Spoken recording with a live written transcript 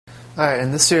All right,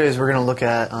 in this series we're going to look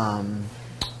at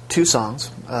two songs,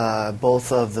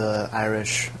 both of the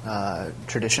Irish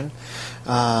tradition.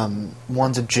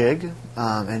 One's a jig,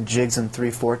 and jigs in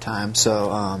 3/4 time. So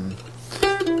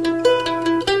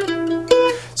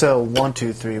 1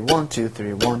 2 3 1 2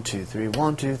 3 1 2 3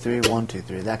 1 2 3 1 2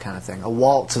 3, that kind of thing. A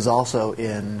waltz is also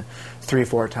in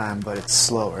 3/4 time, but it's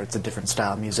slower. It's a different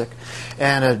style of music,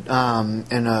 and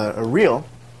a reel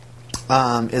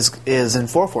is in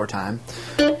 4/4 time.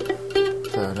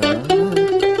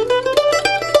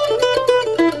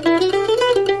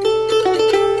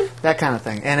 That kind of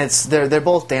thing, and they're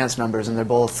both dance numbers, and they're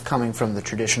both coming from the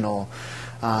traditional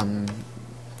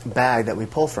bag that we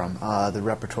pull from, the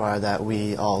repertoire that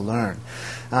we all learn.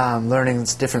 Learning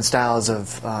different styles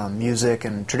of music,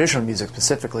 and traditional music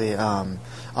specifically on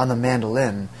the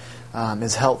mandolin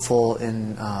is helpful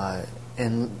in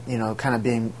kind of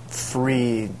being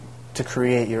free to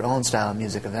create your own style of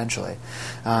music eventually.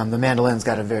 The mandolin's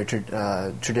got a very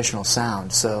traditional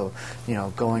sound, so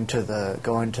going to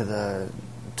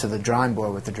the drawing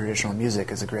board with the traditional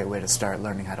music is a great way to start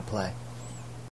learning how to play.